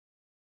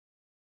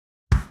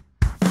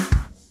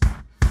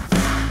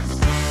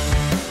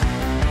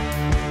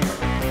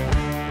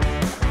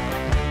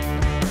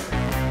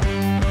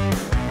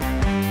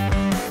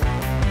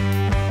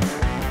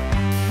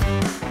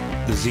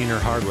Zener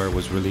hardware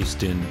was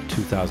released in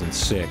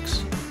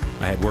 2006.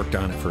 I had worked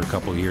on it for a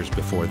couple years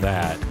before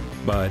that,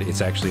 but it's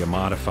actually a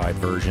modified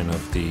version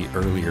of the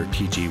earlier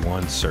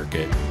TG1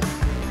 circuit.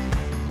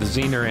 The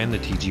Zener and the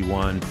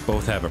TG1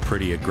 both have a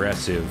pretty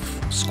aggressive,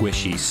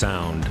 squishy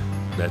sound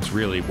that's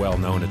really well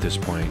known at this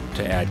point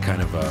to add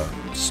kind of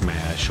a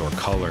smash or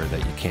color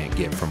that you can't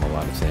get from a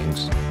lot of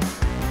things.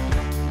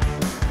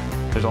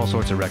 There's all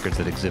sorts of records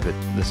that exhibit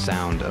the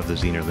sound of the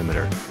Zener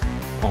Limiter.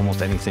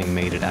 Almost anything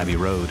made at Abbey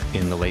Road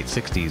in the late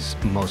 60s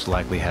most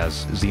likely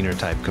has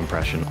Zener-type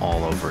compression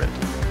all over it.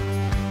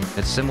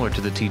 It's similar to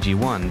the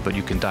TG1, but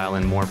you can dial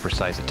in more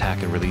precise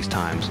attack and release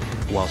times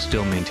while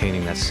still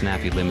maintaining that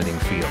snappy limiting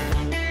feel.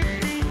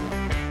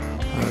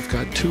 I've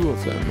got two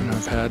of them, and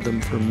I've had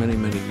them for many,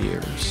 many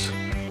years.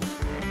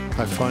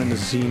 I find the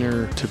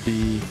Zener to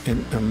be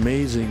an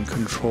amazing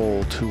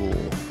control tool.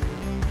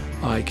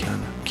 I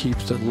can keep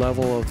the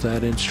level of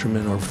that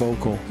instrument or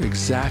vocal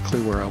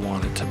exactly where I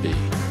want it to be.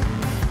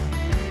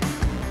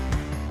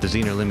 The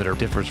Zener Limiter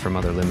differs from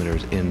other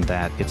limiters in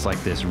that it's like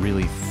this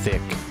really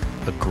thick,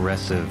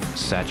 aggressive,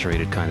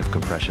 saturated kind of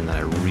compression that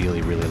I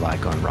really, really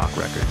like on rock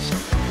records.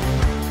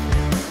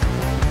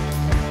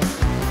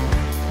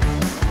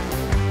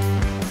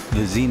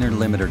 The Zener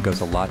Limiter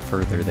goes a lot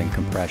further than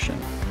compression.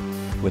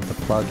 With the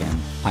plug-in,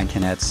 I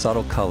can add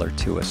subtle color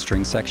to a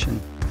string section,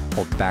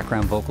 hold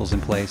background vocals in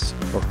place,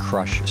 or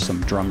crush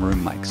some drum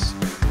room mics.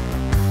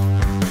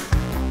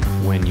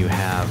 When you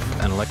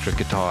have an electric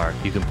guitar,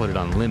 you can put it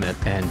on limit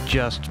and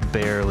just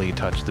barely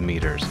touch the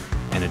meters.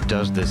 And it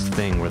does this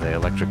thing where the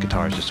electric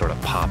guitars just sort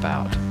of pop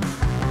out.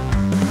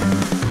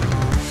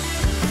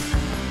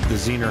 The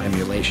Zener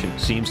emulation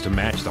seems to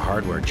match the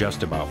hardware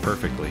just about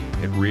perfectly.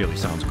 It really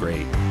sounds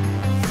great.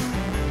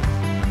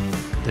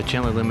 The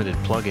Chandler Limited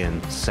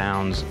plug-in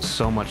sounds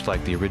so much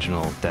like the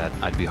original that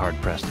I'd be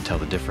hard-pressed to tell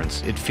the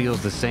difference. It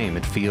feels the same.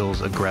 It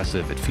feels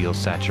aggressive. It feels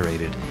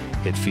saturated.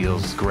 It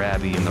feels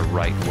grabby in the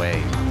right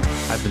way.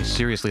 I've been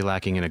seriously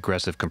lacking in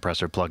aggressive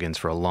compressor plugins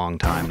for a long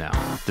time now.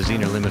 The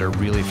Zener Limiter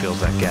really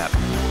fills that gap.